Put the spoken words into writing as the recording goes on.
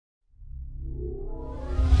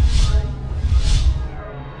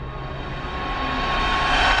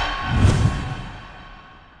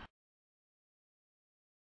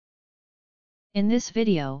In this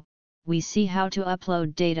video, we see how to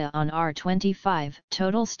upload data on R25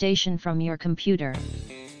 Total Station from your computer.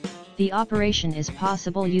 The operation is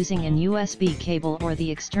possible using an USB cable or the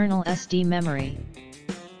external SD memory.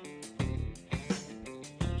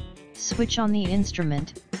 Switch on the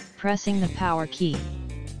instrument, pressing the power key.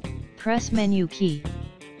 Press menu key.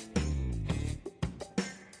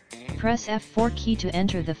 Press F4 key to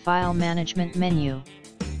enter the file management menu.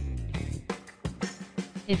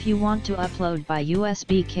 If you want to upload by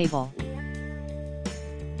USB cable,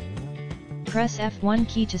 press F1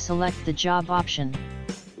 key to select the job option.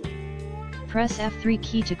 Press F3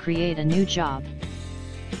 key to create a new job.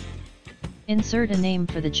 Insert a name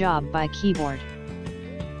for the job by keyboard,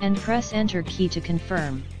 and press Enter key to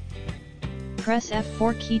confirm. Press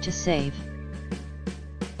F4 key to save.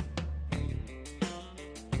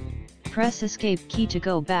 Press Escape key to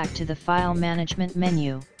go back to the file management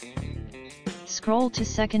menu. Scroll to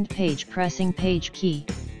second page pressing page key.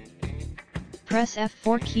 Press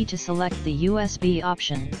F4 key to select the USB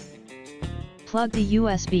option. Plug the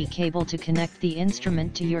USB cable to connect the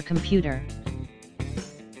instrument to your computer.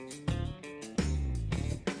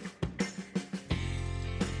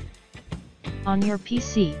 On your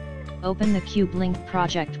PC, open the Cube Link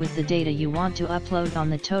project with the data you want to upload on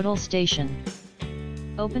the total station.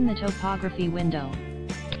 Open the topography window.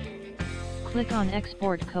 Click on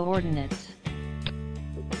Export Coordinates.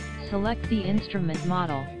 Select the instrument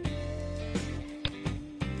model.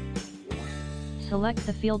 Select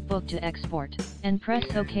the field book to export, and press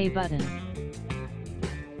OK button.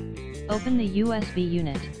 Open the USB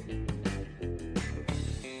unit.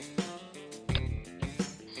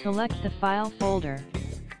 Select the file folder.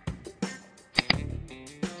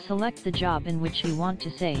 Select the job in which you want to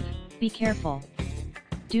save. Be careful.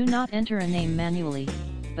 Do not enter a name manually,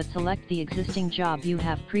 but select the existing job you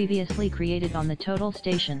have previously created on the total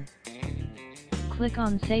station. Click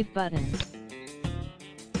on Save button.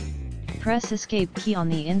 Press Escape key on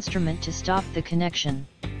the instrument to stop the connection.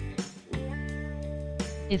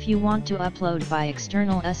 If you want to upload by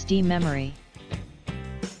external SD memory,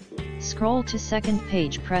 scroll to second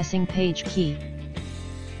page pressing page key.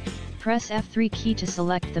 Press F3 key to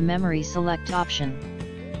select the memory select option.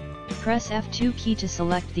 Press F2 key to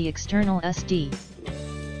select the external SD.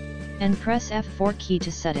 And press F4 key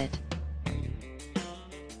to set it.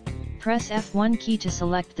 Press F1 key to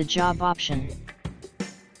select the job option.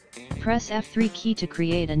 Press F3 key to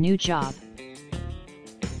create a new job.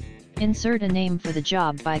 Insert a name for the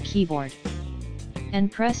job by keyboard,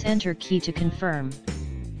 and press Enter key to confirm.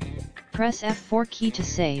 Press F4 key to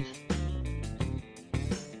save.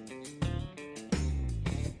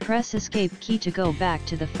 Press Escape key to go back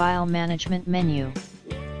to the file management menu.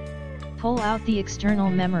 Pull out the external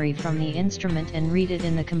memory from the instrument and read it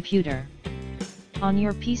in the computer. On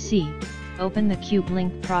your PC, open the Cube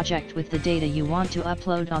Link project with the data you want to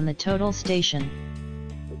upload on the total station.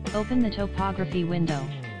 Open the topography window.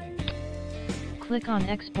 Click on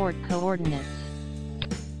Export Coordinates.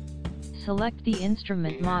 Select the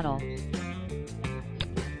instrument model.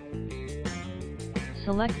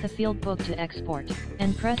 Select the field book to export,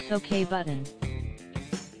 and press OK button.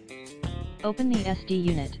 Open the SD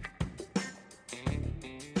unit.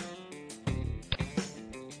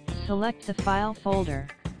 Select the file folder.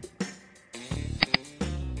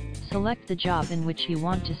 Select the job in which you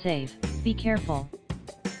want to save. Be careful.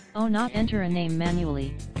 Not enter a name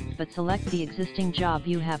manually, but select the existing job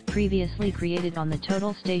you have previously created on the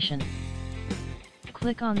total station.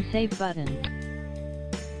 Click on Save button.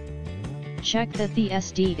 Check that the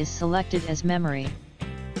SD is selected as memory.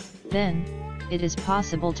 Then, it is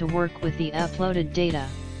possible to work with the uploaded data.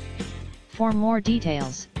 For more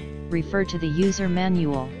details, refer to the user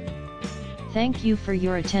manual. Thank you for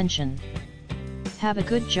your attention. Have a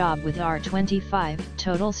good job with R25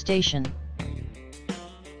 Total Station.